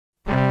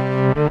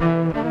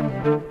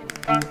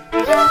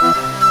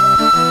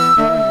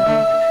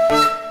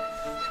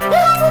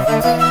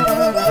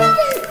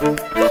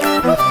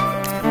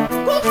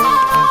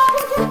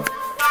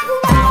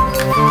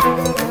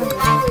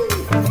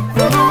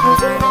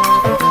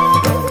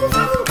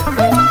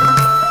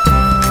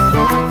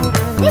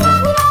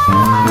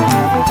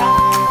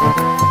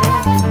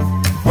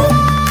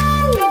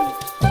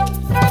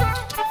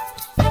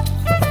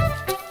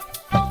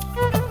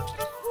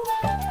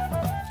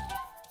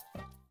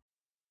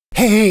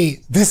Hey,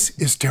 this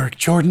is Derek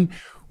Jordan.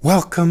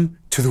 Welcome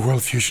to the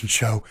World Fusion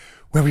Show,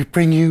 where we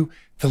bring you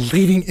the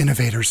leading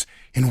innovators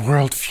in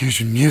world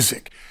fusion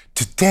music.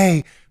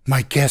 Today,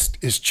 my guest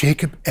is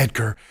Jacob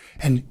Edgar,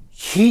 and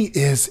he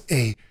has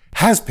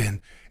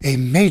been a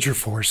major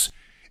force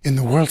in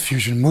the world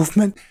fusion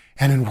movement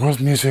and in world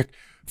music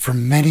for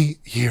many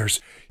years.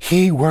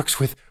 He works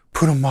with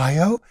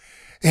Putumayo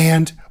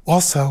and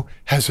also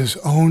has his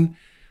own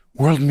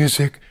world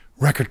music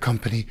record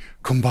company,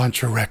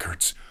 Cumbancha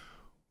Records.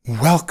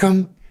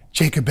 Welcome,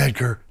 Jacob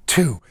Edgar,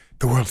 to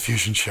the World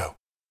Fusion Show.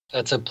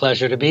 It's a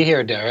pleasure to be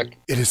here, Derek.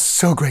 It is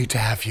so great to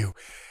have you.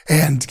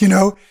 And,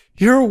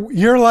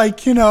 you're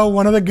like,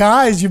 one of the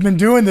guys, you've been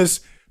doing this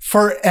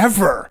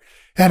forever.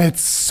 And it's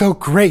so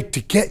great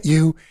to get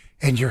you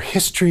and your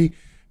history,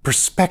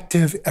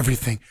 perspective,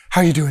 everything.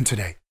 How are you doing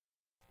today?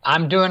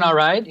 I'm doing all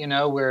right.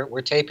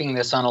 We're taping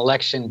this on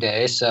election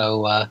day,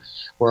 so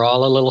we're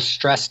all a little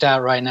stressed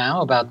out right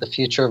now about the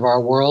future of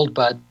our world,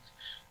 but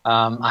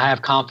I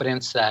have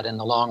confidence that in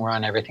the long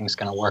run, everything's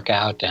going to work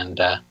out and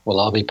we'll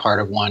all be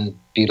part of one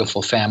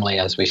beautiful family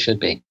as we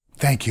should be.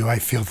 Thank you. I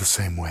feel the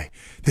same way.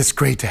 It's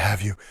great to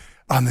have you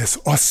on this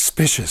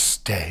auspicious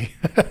day.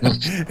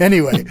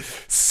 Anyway,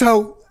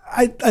 so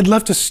I'd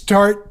love to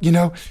start,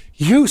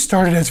 you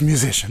started as a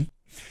musician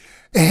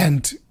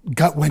and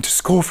went to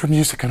school for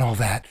music and all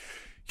that.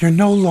 You're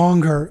no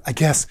longer, I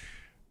guess,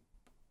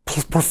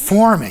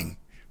 performing,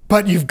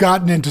 but you've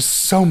gotten into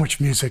so much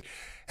music.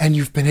 And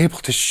you've been able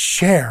to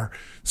share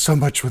so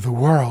much with the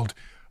world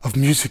of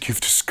music you've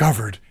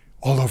discovered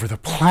all over the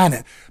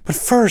planet. But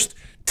first,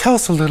 tell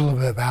us a little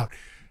bit about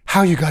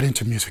how you got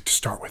into music to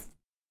start with.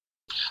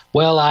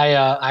 Well,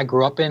 I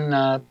grew up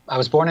I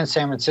was born in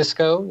San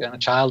Francisco, a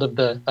child of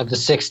the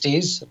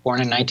 60s,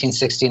 born in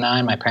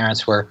 1969. My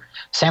parents were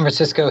San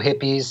Francisco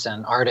hippies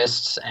and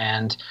artists.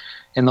 And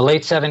in the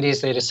late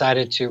 70s, they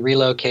decided to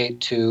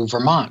relocate to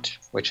Vermont,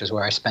 which is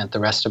where I spent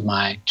the rest of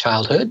my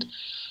childhood.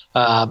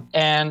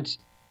 And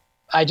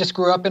I just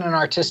grew up in an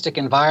artistic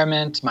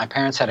environment. My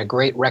parents had a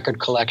great record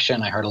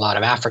collection. I heard a lot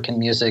of African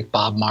music,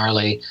 Bob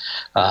Marley,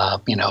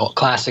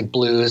 classic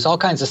blues, all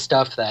kinds of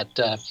stuff that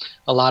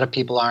a lot of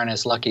people aren't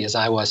as lucky as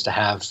I was to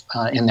have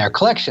in their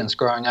collections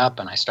growing up.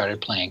 And I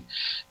started playing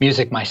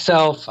music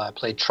myself. I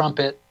played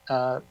trumpet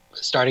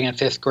starting in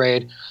 5th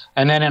grade.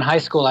 And then in high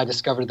school, I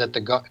discovered that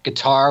the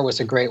guitar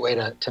was a great way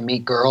to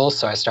meet girls.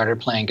 So I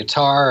started playing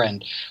guitar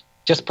and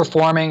just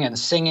performing and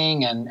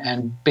singing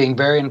and being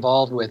very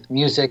involved with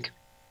music.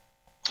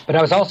 But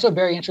I was also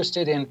very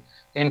interested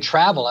in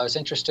travel. I was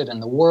interested in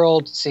the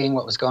world, seeing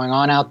what was going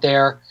on out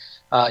there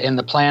in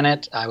the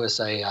planet. I was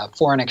a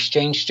foreign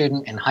exchange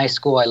student in high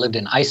school. I lived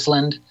in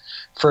Iceland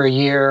for a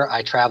year.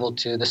 I traveled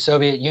to the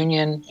Soviet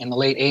Union in the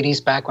late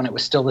 80s, back when it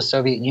was still the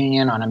Soviet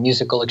Union, on a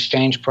musical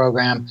exchange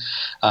program.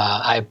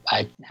 I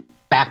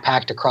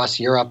backpacked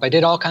across Europe. I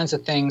did all kinds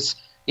of things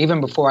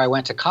even before I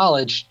went to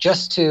college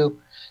just to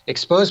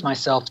expose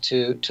myself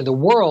to the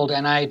world.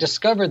 And I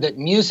discovered that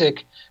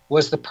music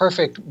was the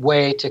perfect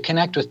way to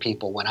connect with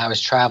people when I was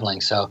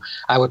traveling. So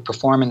I would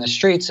perform in the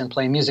streets and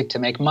play music to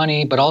make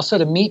money, but also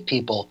to meet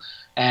people.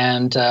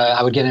 And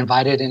I would get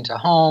invited into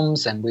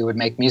homes and we would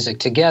make music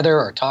together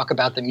or talk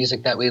about the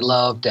music that we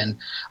loved. And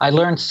I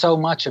learned so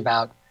much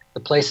about the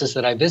places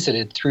that I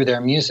visited through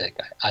their music.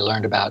 I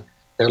learned about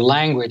their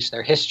language,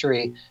 their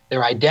history,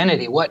 their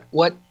identity, what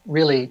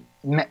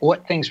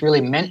things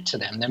really meant to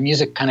them. Their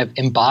music kind of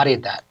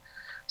embodied that.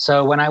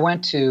 So when I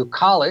went to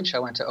college, I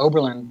went to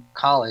Oberlin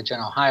College in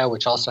Ohio,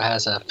 which also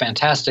has a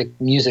fantastic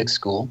music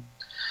school.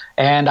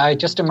 And I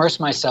just immersed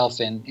myself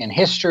in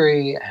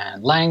history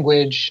and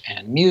language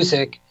and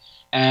music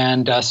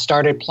and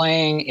started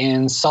playing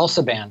in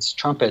salsa bands,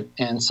 trumpet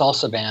in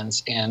salsa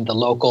bands in the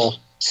local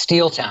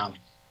steel town.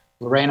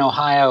 Lorain,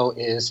 Ohio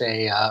is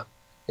a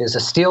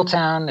steel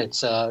town.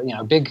 It's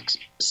a big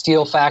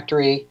steel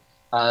factory,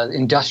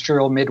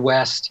 industrial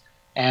Midwest.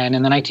 And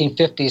in the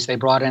 1950s, they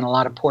brought in a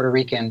lot of Puerto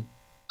Rican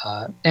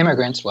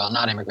immigrants, well,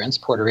 not immigrants,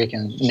 Puerto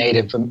Rican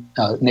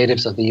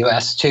natives of the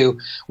U.S. to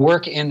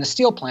work in the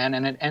steel plant,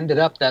 and it ended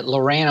up that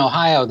Lorain,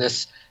 Ohio,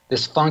 this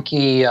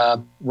funky,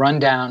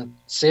 rundown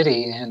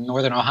city in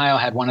northern Ohio,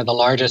 had one of the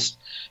largest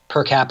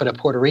per capita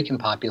Puerto Rican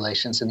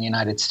populations in the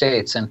United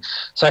States. And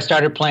so I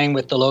started playing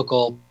with the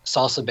local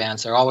salsa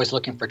bands. They're always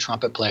looking for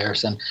trumpet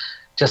players, and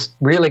just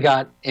really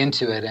got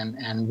into it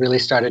and really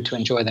started to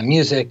enjoy the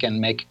music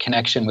and make a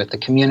connection with the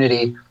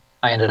community.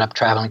 I ended up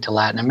traveling to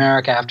Latin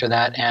America after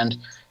that and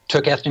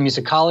took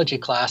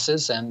ethnomusicology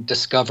classes and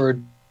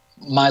discovered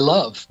my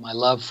love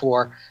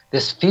for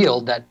this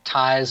field that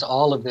ties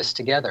all of this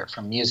together,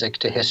 from music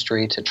to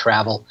history to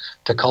travel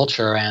to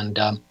culture. And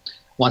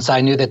once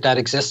I knew that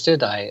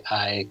existed,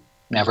 I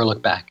never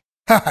looked back.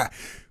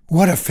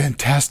 What a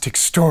fantastic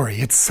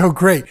story. It's so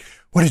great.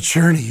 What a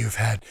journey you've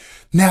had.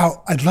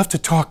 Now, I'd love to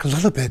talk a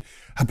little bit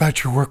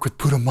about your work with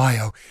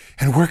Putumayo,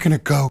 and we're going to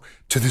go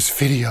to this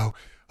video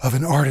of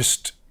an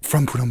artist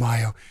from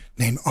Putumayo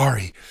named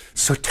Ari.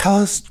 So tell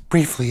us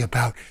briefly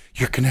about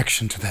your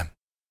connection to them.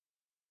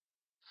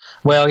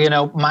 Well,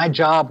 my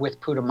job with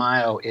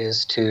Putumayo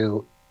is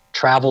to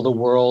travel the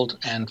world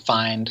and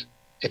find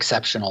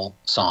exceptional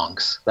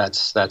songs.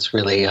 That's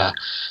really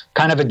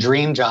kind of a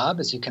dream job,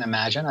 as you can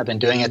imagine. I've been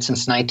doing it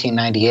since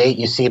 1998.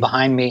 You see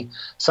behind me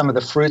some of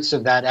the fruits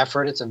of that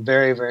effort. It's a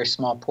very, very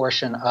small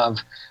portion of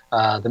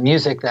the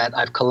music that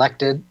I've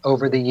collected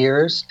over the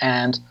years.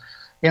 And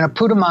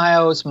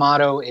Putumayo's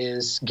motto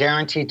is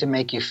guaranteed to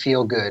make you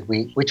feel good.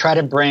 We try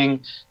to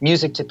bring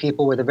music to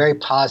people with a very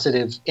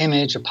positive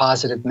image, a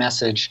positive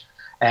message,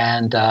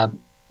 and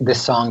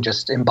this song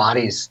just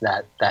embodies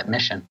that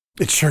mission.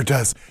 It sure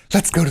does.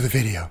 Let's go to the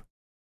video.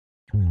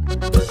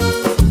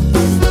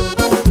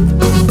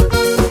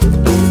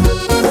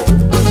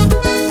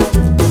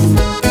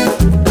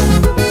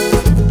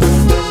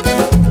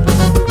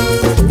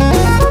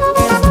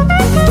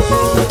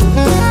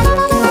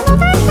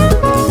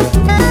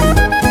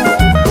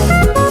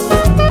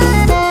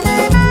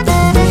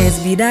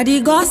 Vida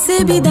di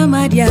gosse, vida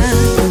mariato,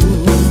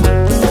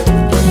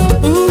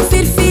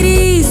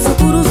 firfiriço,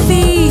 puro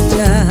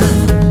fija,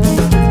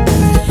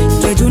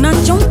 que de una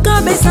chon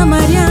cabeça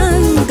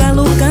mariana,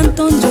 galo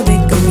canton de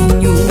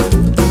caminho.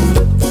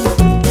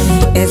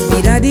 Es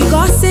vida di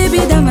gosse,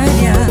 vida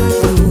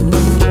mariato,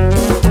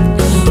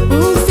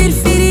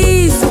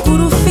 firfiriço,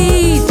 puro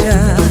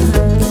fija,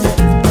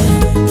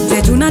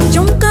 que de una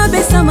chon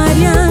cabeça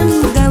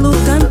mariana, galo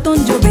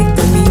canton de caminho.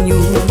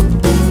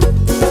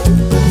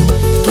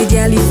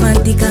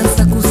 Elefante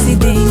cansa com o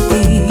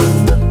dente,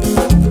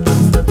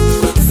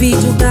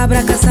 filho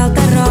cabra que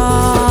salta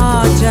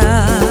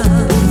roja,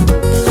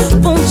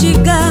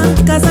 pontiga,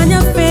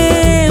 casanha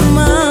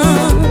fema,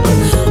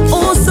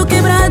 osso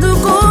quebrado,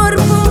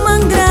 corpo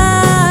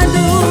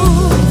mangrado.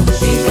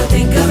 Quem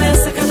tem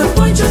cabeça, cada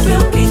põe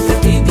chapéu, quem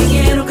tem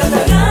dinheiro, cada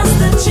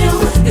gasta tchau,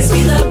 es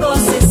vida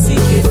gosta assim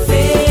que é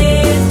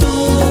feito.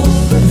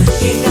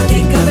 Quem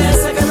tem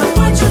cabeça, cada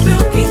põe chapéu,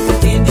 quem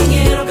tem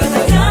dinheiro, cada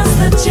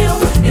gasta tchau.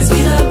 Es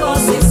vida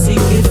goce sin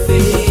que feito.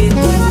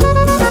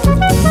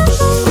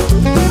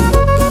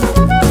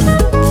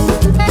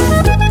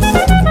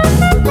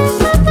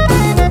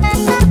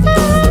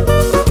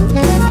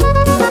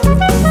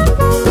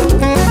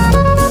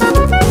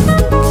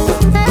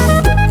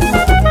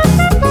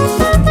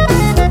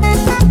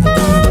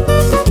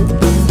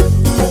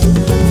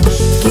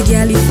 Que de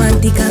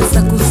elefante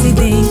cansa com o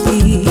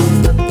dente,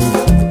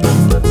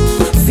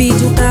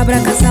 filho cabra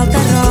que salta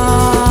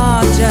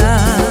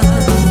roja,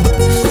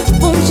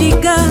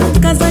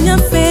 casanha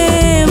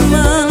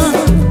fema,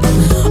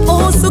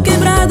 osso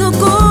quebrado,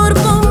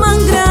 corpo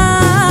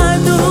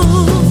mangrado.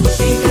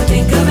 Quem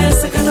tem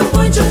cabeça, cada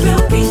põe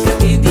chapéu, quem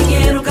tem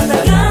dinheiro, cada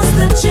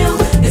gasta tchau.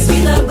 Es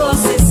vida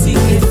gosta assim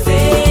que é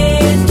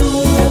feito.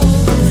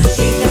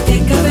 Quem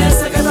tem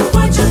cabeça, cada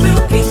põe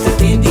chapéu, quem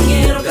tem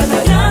dinheiro,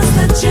 cada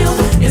gasta tchau.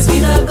 Es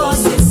vida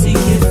gosta assim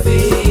que é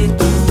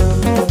feito.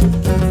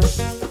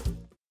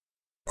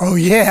 Oh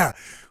yeah.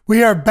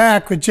 We are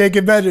back with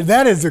Jacob Edgar.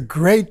 That is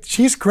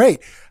she's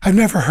great. I've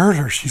never heard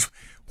her. She's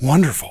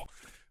wonderful.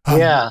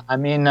 Yeah, I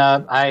mean,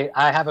 I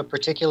have a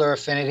particular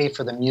affinity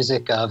for the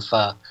music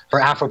for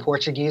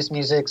Afro-Portuguese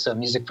music, so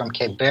music from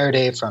Cape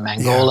Verde, from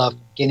Angola,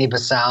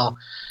 Guinea-Bissau.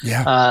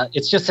 Yeah.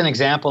 It's just an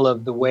example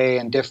of the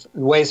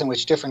ways in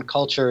which different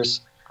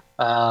cultures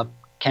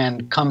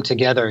can come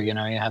together. You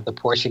have the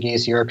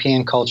Portuguese,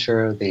 European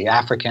culture, the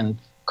African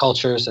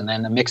cultures, and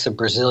then a mix of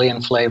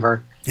Brazilian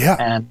flavor. Yeah.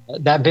 And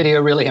that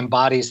video really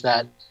embodies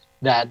that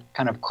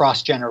kind of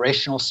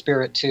cross-generational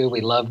spirit too. We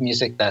love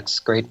music that's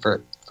great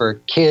for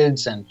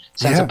kids and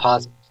sends a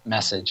positive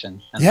message, and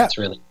that's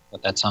really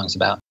what that song's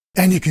about.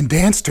 And you can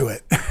dance to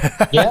it.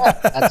 Yeah,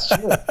 that's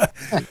true.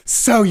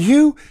 So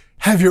you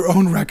have your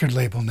own record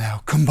label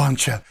now,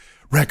 Cumbancha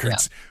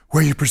Records,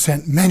 where you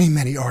present many,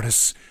 many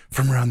artists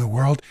from around the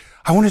world.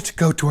 I wanted to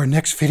go to our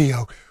next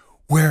video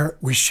where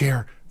we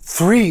share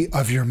 3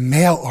 of your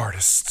male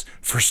artists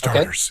for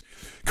starters. Okay.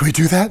 Can we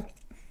do that?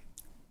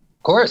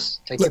 Of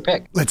course. Take your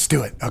pick. Let's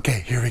do it.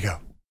 Okay, here we go.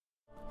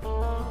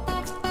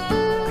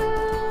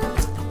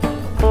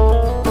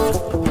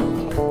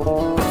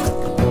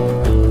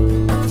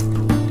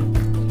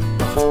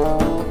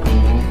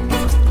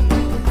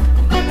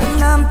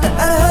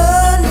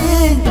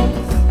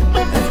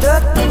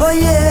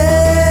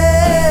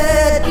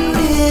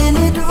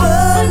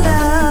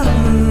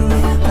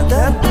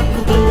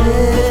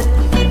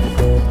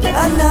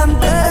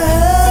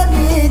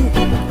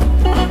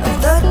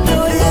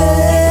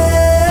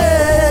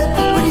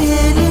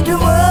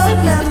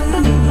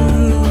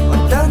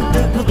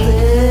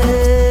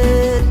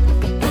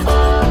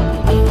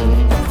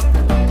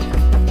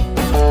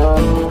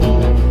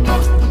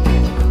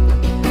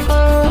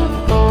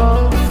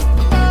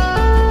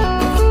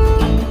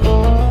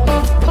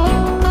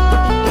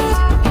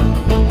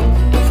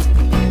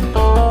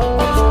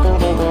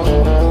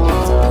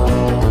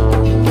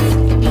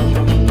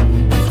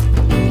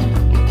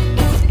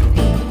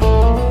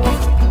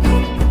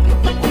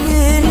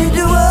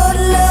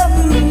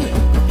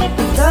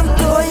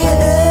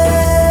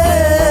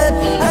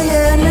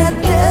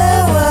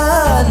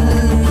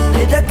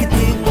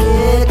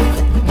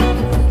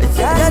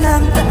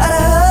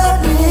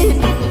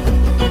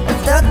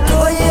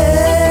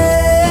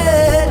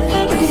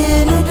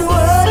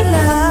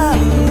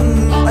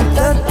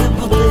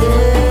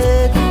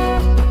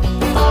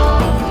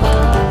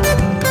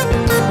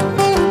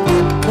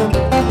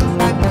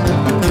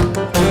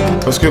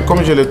 que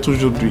comme je l'ai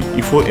toujours dit,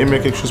 il faut aimer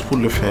quelque chose pour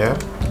le faire.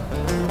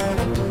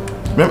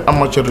 Même en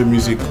matière de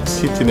musique,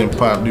 si tu n'aimes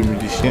pas le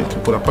musicien, tu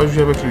ne pourras pas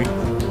jouer avec lui.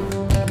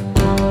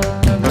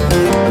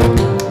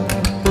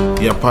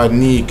 Il n'y a pas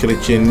ni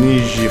chrétien, ni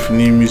juif,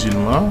 ni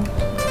musulman.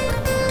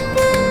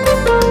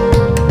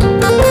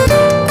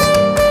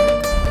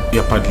 Il n'y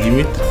a pas de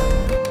limite.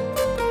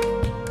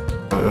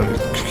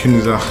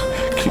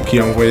 Qui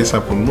a envoyé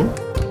ça pour nous.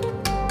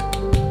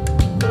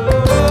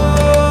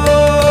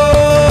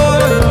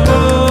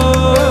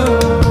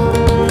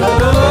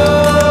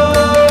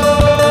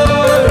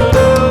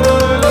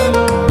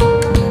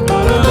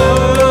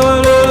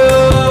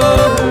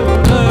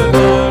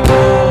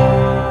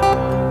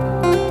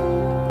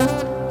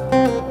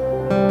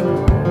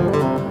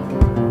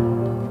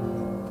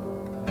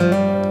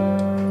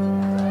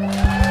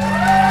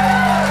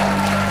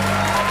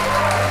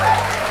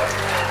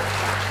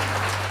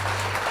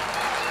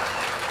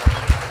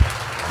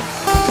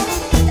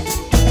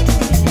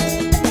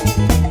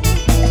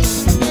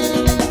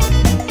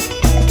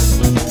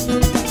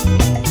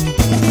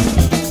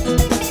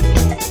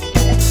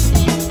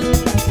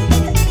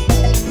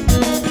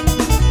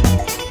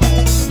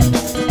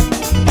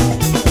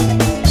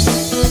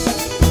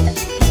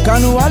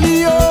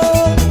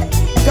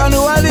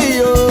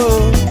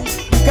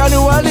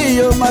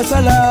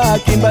 Masala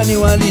kimbani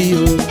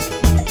waliyo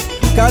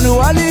kanu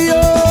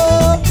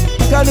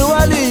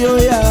waliyo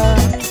ya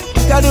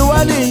kanu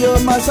waliyo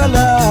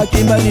masala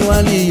kimbani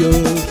waliyo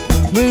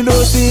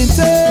mido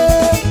sinte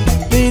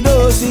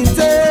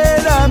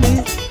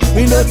nami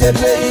mido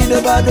tepe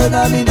ido bado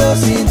na mido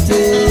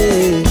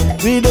sinte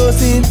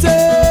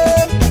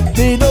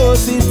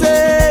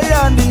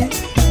yandi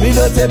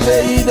mido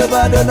tepe ido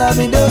bado na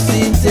mido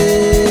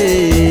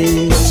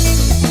sinte.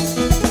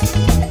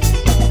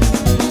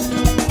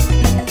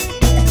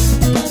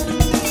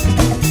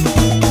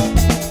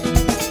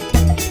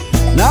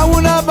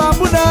 Nauna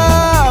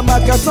bambuna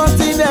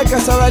makasantine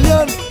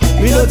kasaralion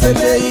mido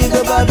tepe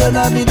ido bado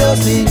na mido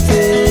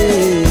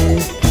sinte.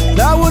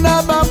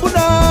 Nauna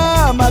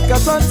bambuna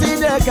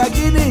makasantine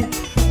kagini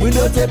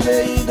mido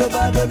tepe ido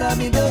bado na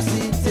mido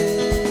sinte.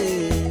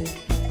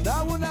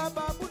 Nauna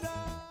bambuna.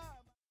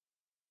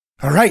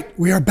 All right,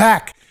 we are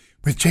back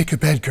with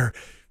Jacob Edgar.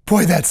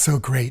 Boy, that's so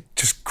great.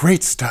 Just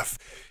great stuff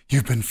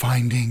you've been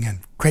finding and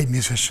great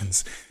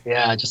musicians.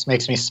 Yeah, it just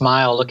makes me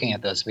smile looking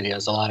at those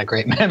videos. A lot of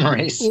great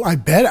memories. Oh, I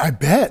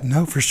bet.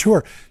 No, for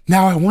sure.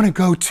 Now I want to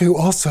go to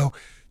also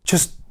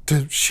just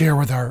to share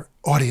with our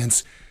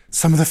audience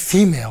some of the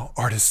female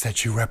artists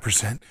that you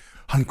represent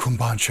on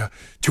Cumbancha.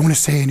 Do you want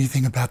to say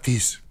anything about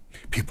these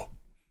people?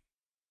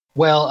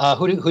 Well,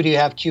 who do you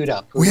have queued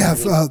up? We have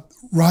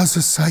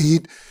Raza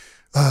Said,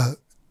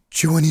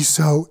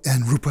 Juaniso,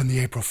 and Rupa and the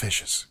April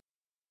Fishes.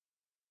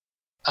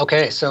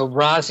 Okay, so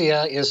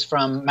Razia is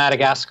from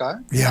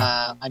Madagascar.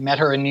 Yeah. I met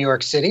her in New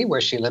York City,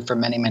 where she lived for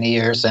many, many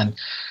years, and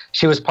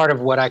she was part of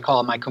what I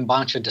call my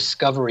Cumbancha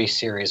Discovery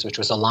Series, which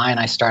was a line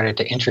I started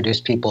to introduce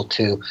people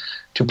to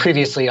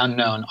previously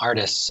unknown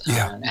artists.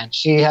 Yeah. And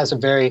she has a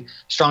very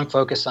strong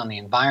focus on the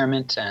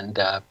environment and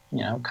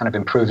kind of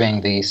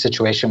improving the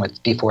situation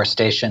with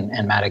deforestation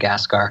in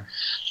Madagascar.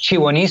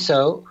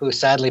 Chiwoniso, who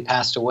sadly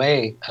passed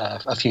away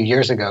a few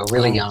years ago,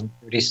 really young,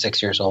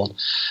 36 years old,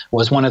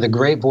 was one of the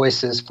great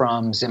voices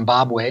from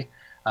Zimbabwe.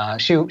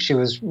 She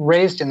was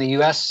raised in the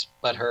U.S.,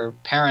 but her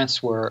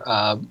parents were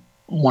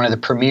one of the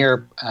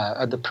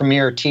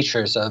premier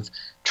teachers of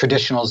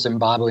traditional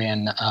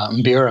Zimbabwean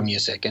mbira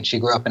music, and she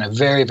grew up in a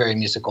very, very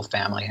musical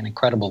family, an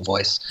incredible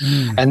voice.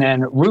 And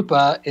then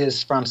Rupa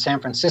is from San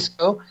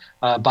Francisco.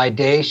 By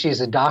day, she's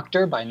a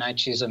doctor. By night,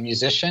 she's a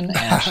musician,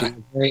 and she's a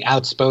very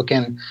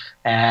outspoken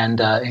and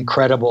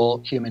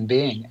incredible human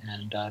being,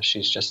 and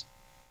she's just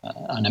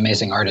an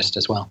amazing artist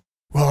as well.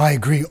 Well, I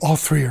agree. All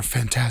three are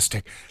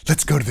fantastic.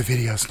 Let's go to the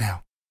videos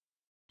now.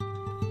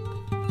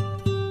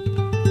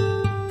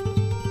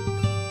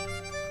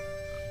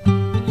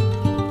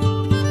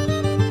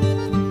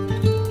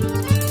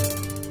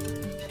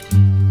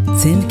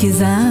 Sinki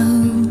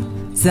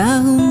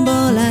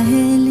zahumbola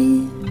heli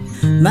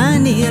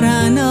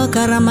manirano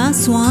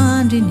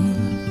karamaswandini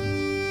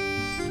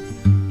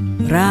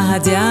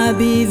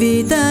rahajabi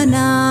vita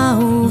na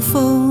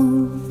ufo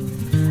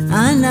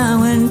ana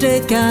wende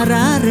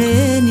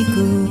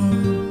karareniku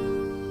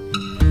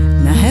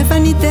na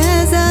hefani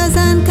teza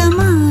zan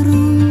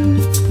kamaru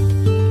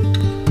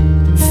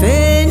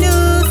fenu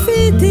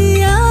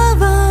fiti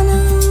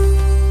avala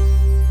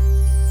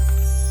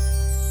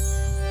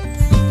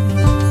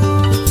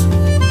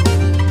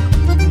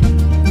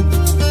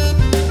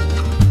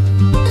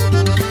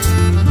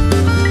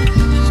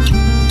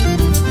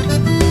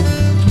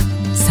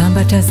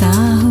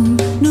Tazao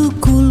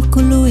nukul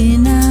kulu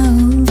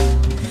inao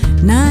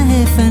na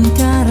hefan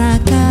kara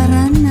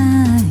kara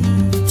nai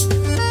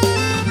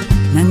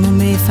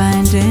nanume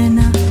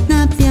fandena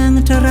na piang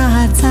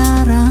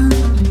tarahatara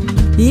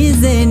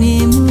izeni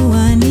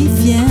muani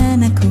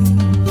fiana ku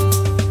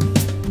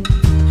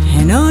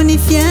henoni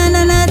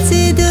fiana na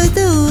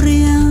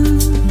tiduduria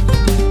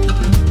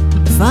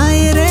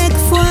fairek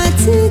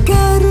fuati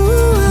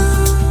karua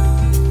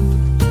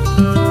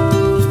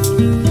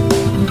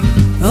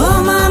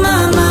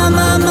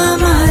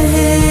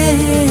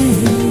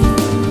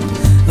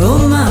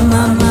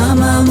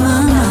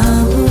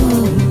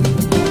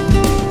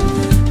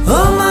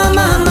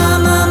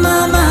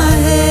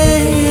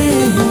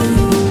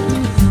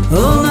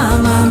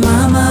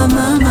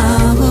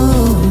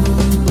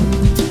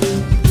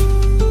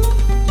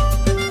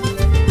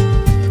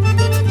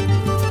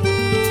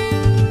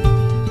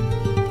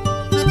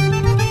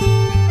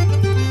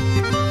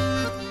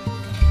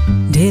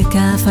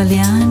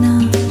faliana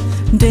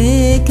de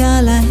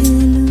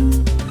kalahelu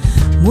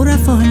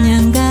murafonya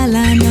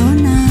ngala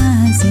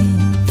nonazi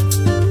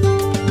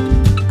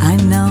I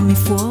know me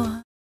for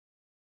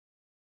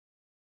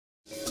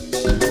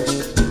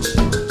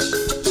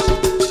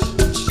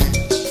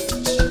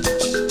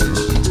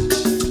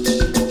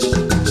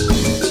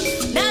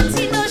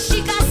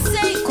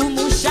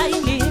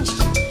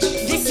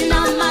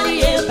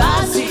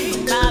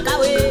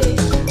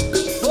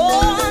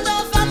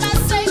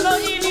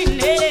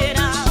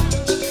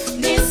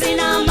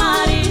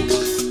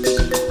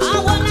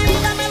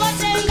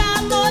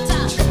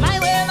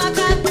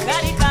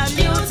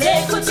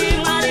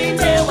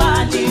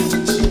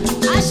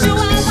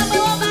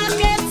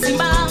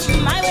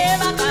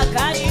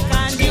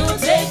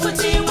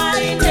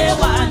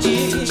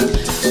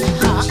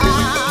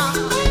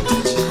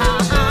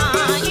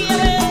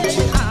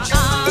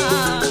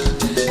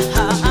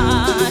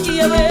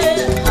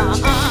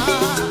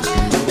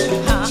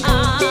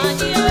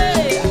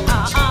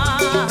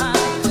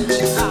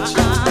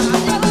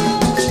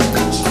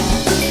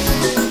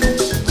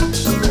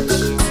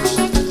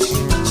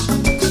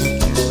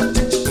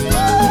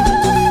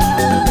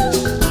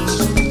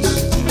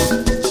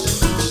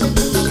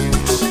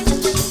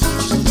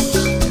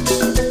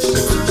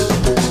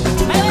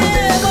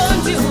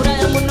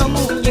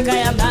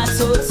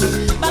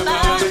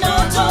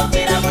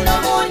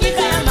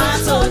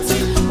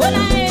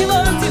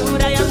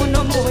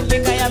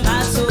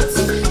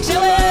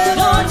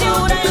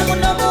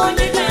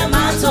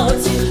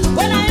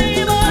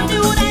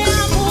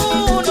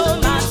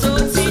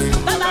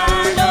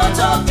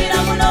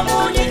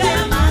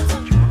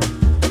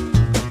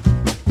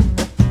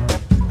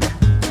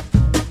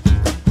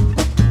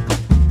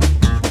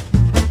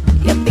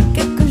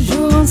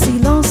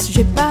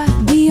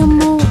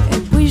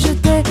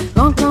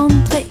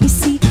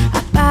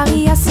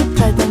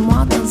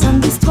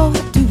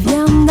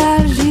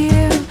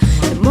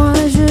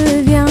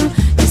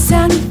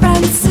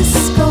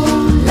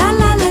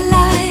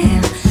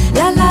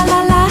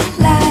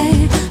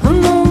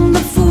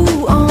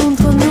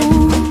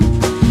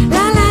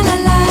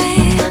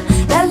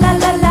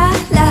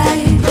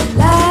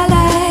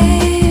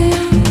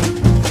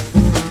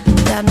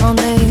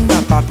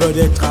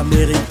d'être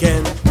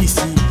américaine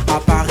ici à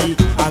Paris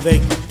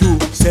avec tous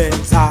ces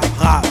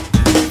arabes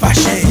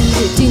fâchés.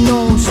 Je dis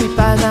non, je suis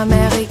pas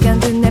américaine,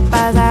 tu n'es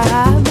pas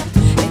arabe.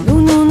 Et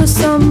nous, nous ne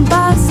sommes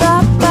pas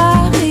à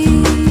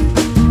Paris.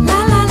 La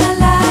la la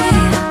la,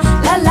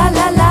 la la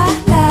la la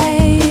la,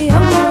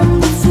 un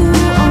monde fou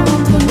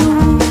entre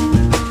nous.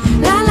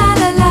 La la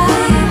la la,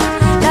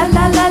 la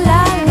la la la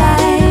la,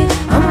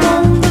 un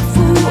monde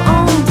fou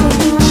entre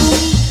nous.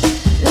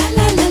 La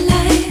la la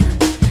la,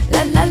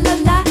 la la la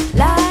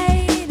la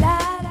la.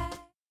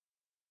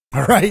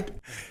 All right.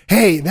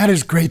 Hey, that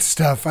is great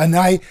stuff. And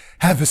I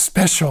have a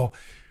special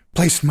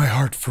place in my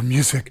heart for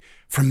music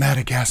from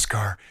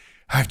Madagascar.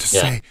 I have to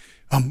say,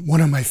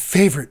 one of my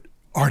favorite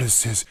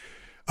artists is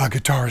a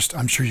guitarist,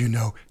 I'm sure you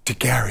know,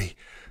 Gary,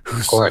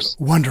 who's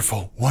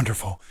wonderful,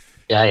 wonderful.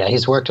 Yeah,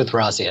 he's worked with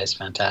Razia. He's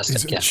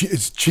fantastic.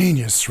 It's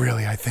genius,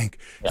 really, I think.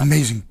 Yeah.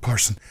 Amazing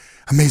person,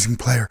 amazing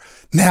player.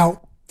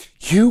 Now,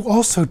 you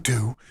also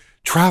do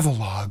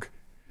travelog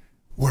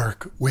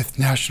work with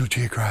National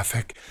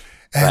Geographic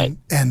and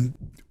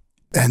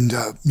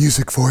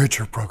Music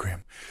Voyager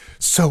program.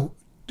 So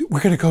we're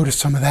going to go to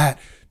some of that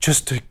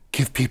just to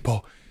give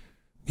people,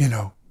 you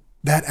know,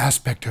 that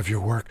aspect of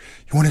your work.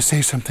 You want to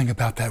say something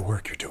about that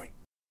work you're doing?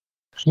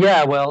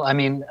 Yeah, well, I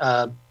mean,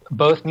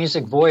 both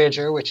Music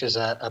Voyager, which is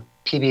a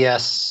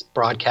PBS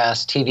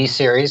broadcast TV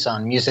series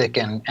on music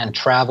and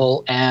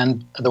travel,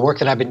 and the work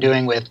that I've been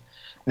doing with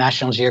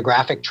National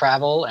Geographic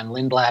Travel and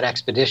Lindblad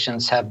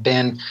Expeditions have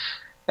been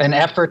an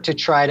effort to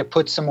try to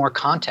put some more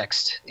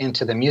context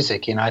into the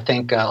music. You know, I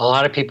think a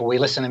lot of people, we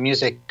listen to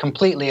music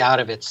completely out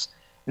of its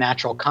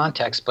natural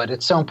context, but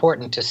it's so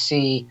important to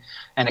see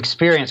and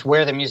experience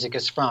where the music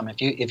is from.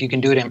 If you can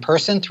do it in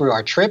person through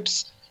our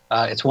trips,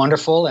 it's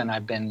wonderful, and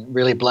I've been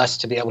really blessed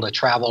to be able to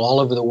travel all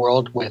over the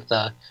world with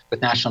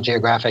National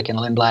Geographic and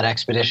Lindblad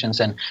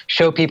Expeditions and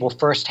show people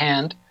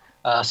firsthand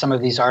some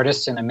of these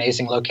artists in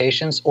amazing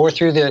locations, or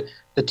through the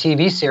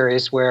TV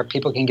series where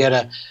people can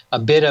get a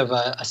bit of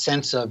a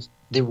sense of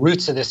the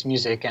roots of this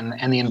music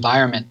and the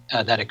environment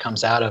that it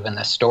comes out of and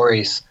the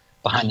stories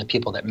behind the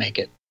people that make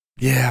it.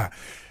 Yeah,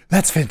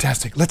 that's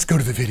fantastic. Let's go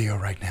to the video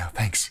right now.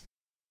 Thanks.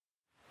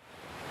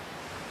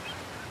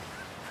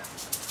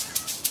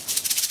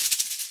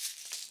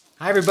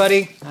 Hi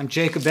everybody, I'm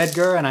Jacob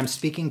Edgar and I'm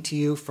speaking to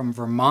you from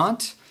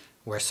Vermont,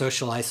 where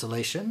social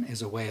isolation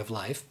is a way of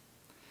life.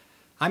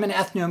 I'm an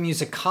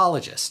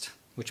ethnomusicologist,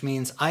 which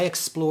means I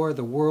explore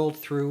the world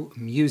through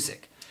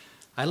music.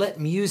 I let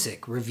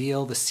music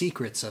reveal the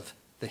secrets of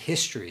the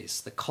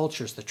histories, the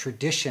cultures, the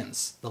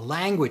traditions, the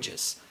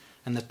languages,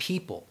 and the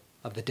people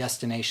of the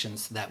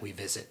destinations that we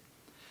visit.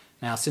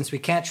 Now, since we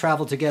can't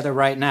travel together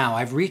right now,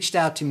 I've reached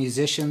out to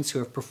musicians who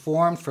have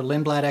performed for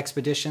Lindblad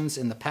Expeditions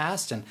in the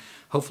past and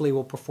hopefully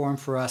will perform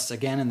for us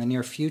again in the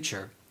near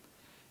future.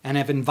 and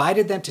have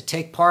invited them to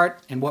take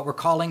part in what we're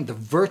calling the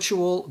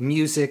Virtual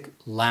Music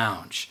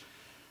Lounge.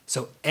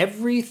 So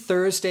every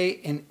Thursday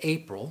in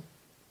April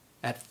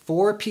at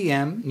 4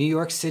 p.m. New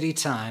York City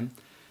time,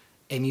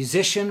 a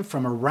musician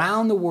from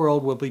around the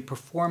world will be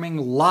performing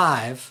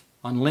live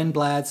on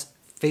Lindblad's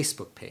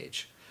Facebook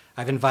page.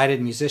 I've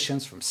invited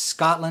musicians from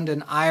Scotland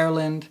and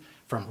Ireland,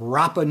 from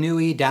Rapa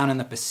Nui down in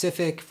the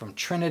Pacific, from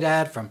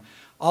Trinidad, from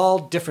all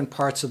different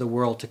parts of the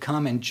world to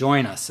come and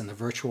join us in the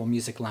Virtual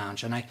Music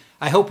Lounge. And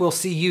I hope we'll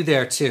see you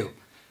there too.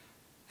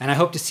 And I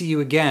hope to see you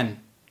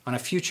again on a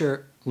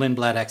future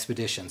Lindblad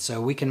expedition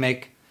so we can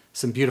make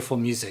some beautiful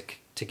music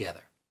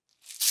together.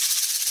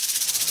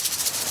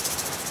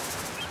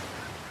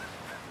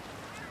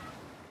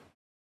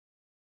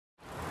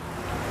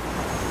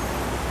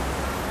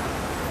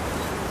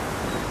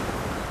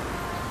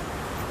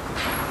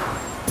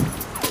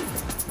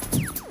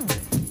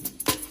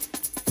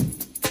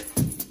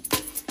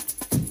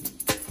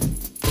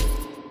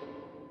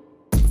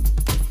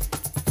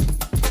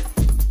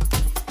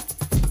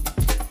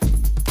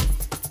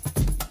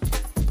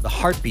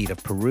 The heartbeat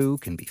of Peru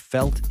can be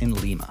felt in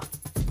Lima,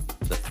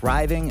 the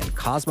thriving and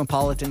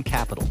cosmopolitan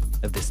capital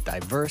of this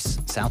diverse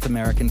South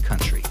American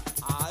country.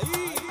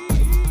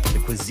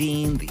 The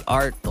cuisine, the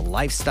art, the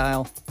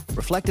lifestyle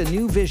reflect a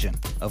new vision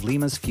of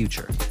Lima's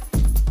future.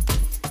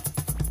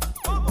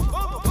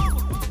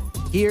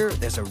 Here,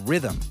 there's a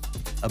rhythm,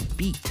 a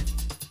beat,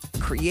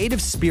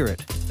 creative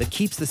spirit that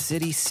keeps the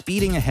city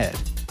speeding ahead.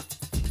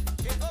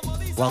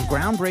 While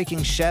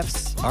groundbreaking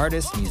chefs,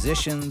 artists,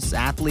 musicians,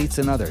 athletes,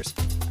 and others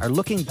are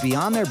looking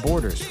beyond their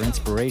borders for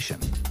inspiration,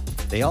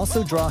 they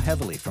also draw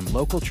heavily from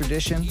local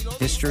tradition,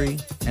 history,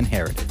 and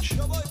heritage.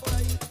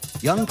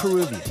 Young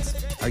Peruvians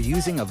are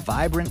using a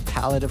vibrant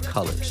palette of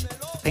colors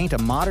to paint a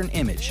modern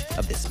image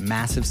of this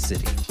massive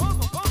city.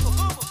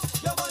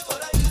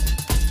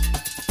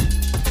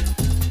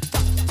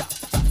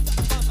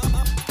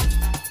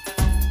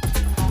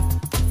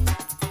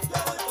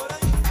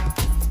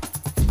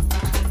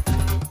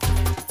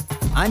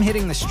 I'm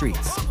hitting the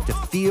streets to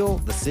feel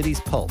the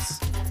city's pulse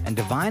and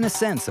divine a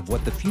sense of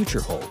what the future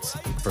holds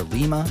for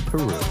Lima,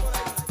 Peru.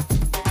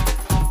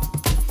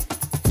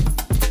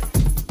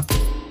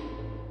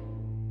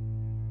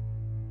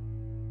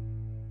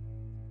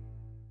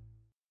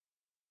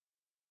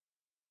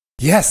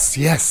 Yes,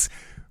 yes,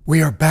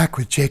 we are back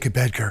with Jacob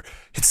Edgar.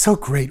 It's so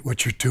great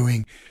what you're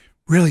doing,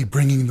 really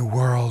bringing the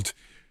world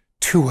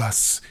to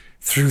us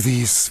through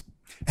these,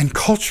 and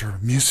culture,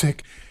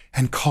 music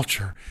and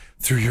culture,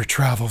 through your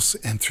travels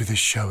and through these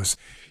shows.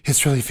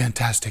 It's really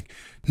fantastic.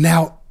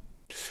 Now,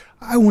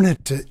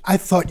 I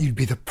thought you'd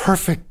be the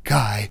perfect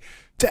guy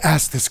to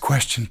ask this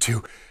question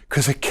to,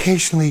 because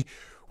occasionally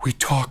we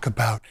talk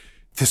about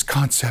this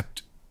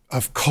concept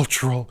of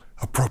cultural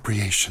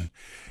appropriation.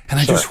 And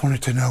I just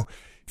wanted to know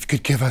if you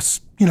could give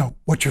us,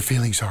 what your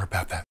feelings are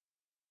about that.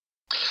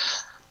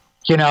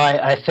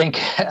 I think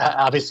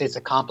obviously it's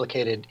a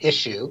complicated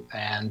issue,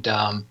 and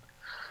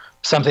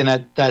something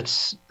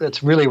that's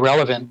really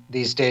relevant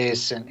these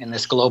days in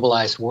this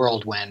globalized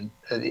world, when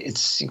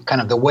it's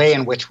kind of the way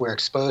in which we're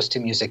exposed to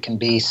music can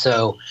be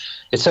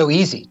it's so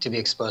easy to be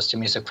exposed to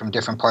music from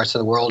different parts of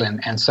the world,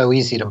 and so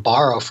easy to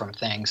borrow from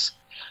things.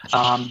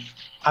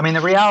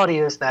 The reality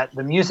is that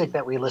the music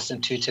that we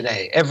listen to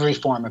today, every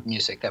form of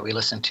music that we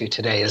listen to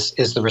today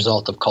is the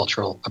result of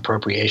cultural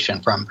appropriation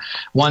from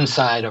one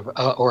side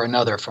or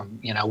another, from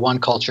one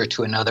culture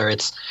to another.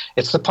 It's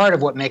the part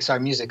of what makes our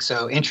music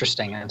so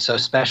interesting and so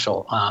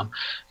special.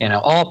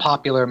 All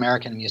popular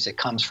American music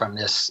comes from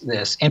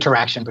this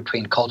interaction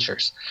between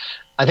cultures.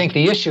 I think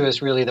the issue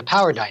is really the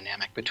power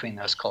dynamic between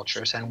those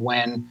cultures, and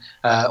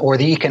or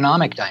the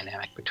economic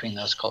dynamic between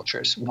those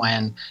cultures.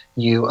 When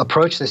you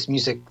approach this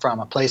music from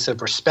a place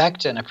of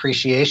respect and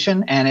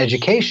appreciation and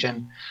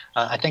education,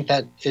 I think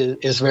that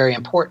is very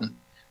important.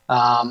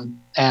 And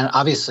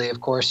obviously,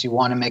 of course, you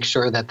want to make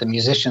sure that the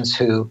musicians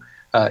who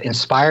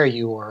inspire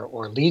you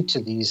or lead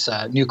to these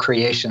new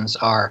creations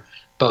are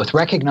both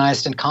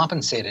recognized and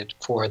compensated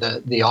for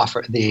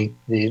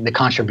the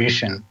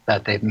contribution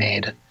that they've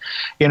made.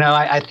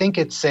 I think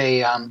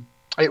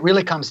it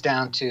really comes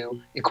down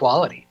to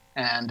equality.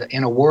 And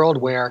in a world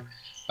where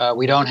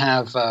we don't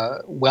have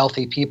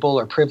wealthy people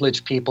or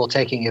privileged people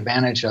taking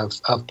advantage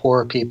of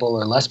poorer people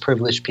or less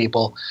privileged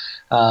people,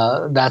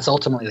 that's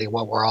ultimately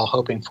what we're all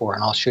hoping for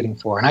and all shooting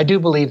for. And I do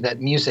believe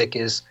that music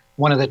is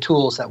one of the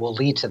tools that will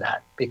lead to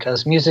that,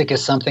 because music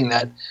is something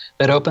that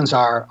opens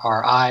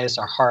our eyes,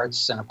 our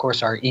hearts, and of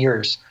course our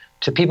ears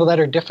to people that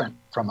are different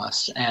from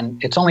us.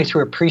 And it's only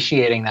through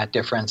appreciating that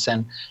difference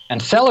and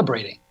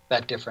celebrating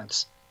that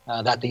difference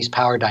that these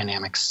power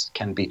dynamics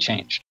can be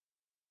changed.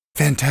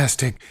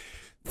 Fantastic.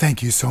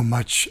 Thank you so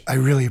much. I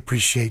really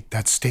appreciate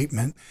that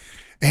statement.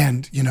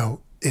 And,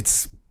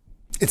 it's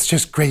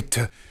just great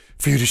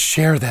for you to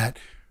share that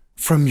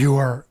from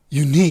your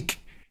unique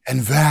and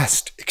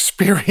vast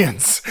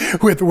experience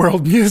with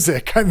world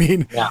music.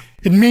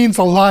 It means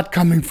a lot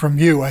coming from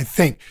you, I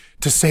think,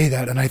 to say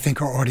that, and I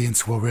think our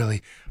audience will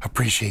really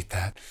appreciate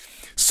that.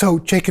 So,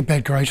 Jacob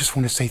Edgar, I just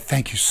want to say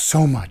thank you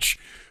so much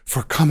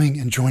for coming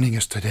and joining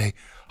us today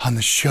on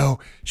the show,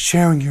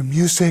 sharing your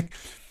music,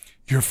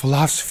 your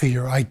philosophy,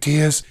 your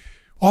ideas,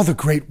 all the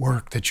great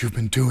work that you've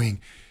been doing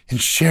in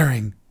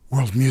sharing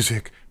world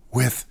music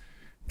with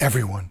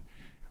everyone,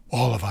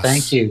 all of us.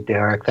 Thank you,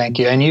 Derek. Thank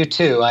you, and you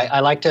too. I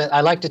like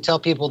to tell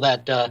people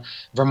that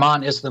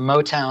Vermont is the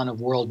Motown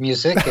of world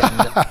music,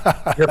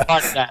 and you're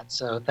part of that.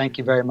 So thank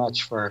you very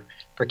much for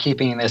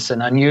keeping this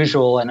an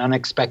unusual and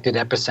unexpected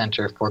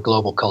epicenter for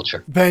global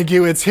culture. Thank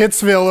you. It's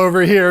Hitsville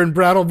over here in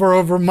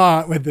Brattleboro,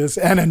 Vermont, with this,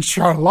 and in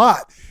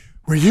Charlotte,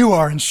 where you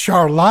are in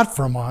Charlotte,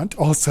 Vermont.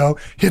 Also,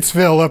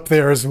 Hitsville up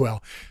there as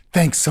well.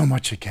 Thanks so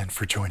much again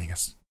for joining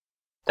us.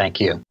 Thank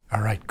you.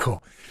 All right,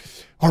 cool.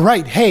 All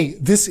right, hey,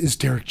 this is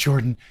Derek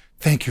Jordan.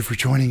 Thank you for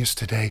joining us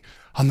today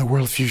on the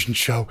World Fusion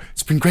Show.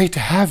 It's been great to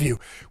have you.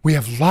 We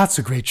have lots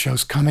of great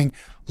shows coming,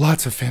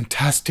 lots of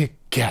fantastic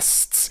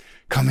guests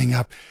coming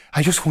up.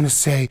 I just want to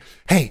say,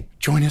 hey,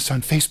 join us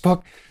on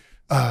Facebook,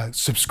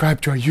 subscribe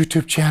to our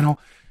YouTube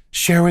channel,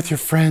 share with your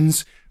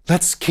friends.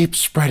 Let's keep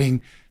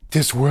spreading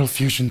this World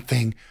Fusion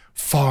thing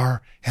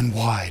far and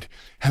wide.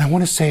 And I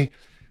want to say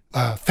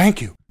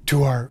thank you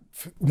to our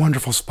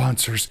wonderful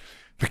sponsors,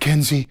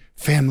 Mackenzie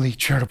Family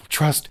Charitable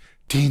Trust,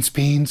 Dean's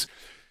Beans,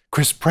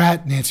 Chris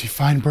Pratt, Nancy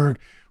Feinberg,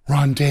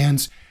 Ron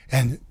Dans,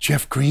 and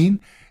Jeff Green.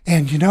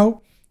 And you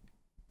know,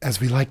 as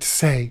we like to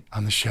say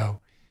on the show,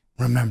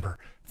 remember,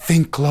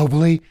 think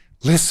globally,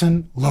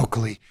 listen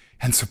locally,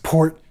 and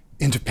support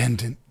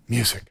independent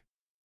music.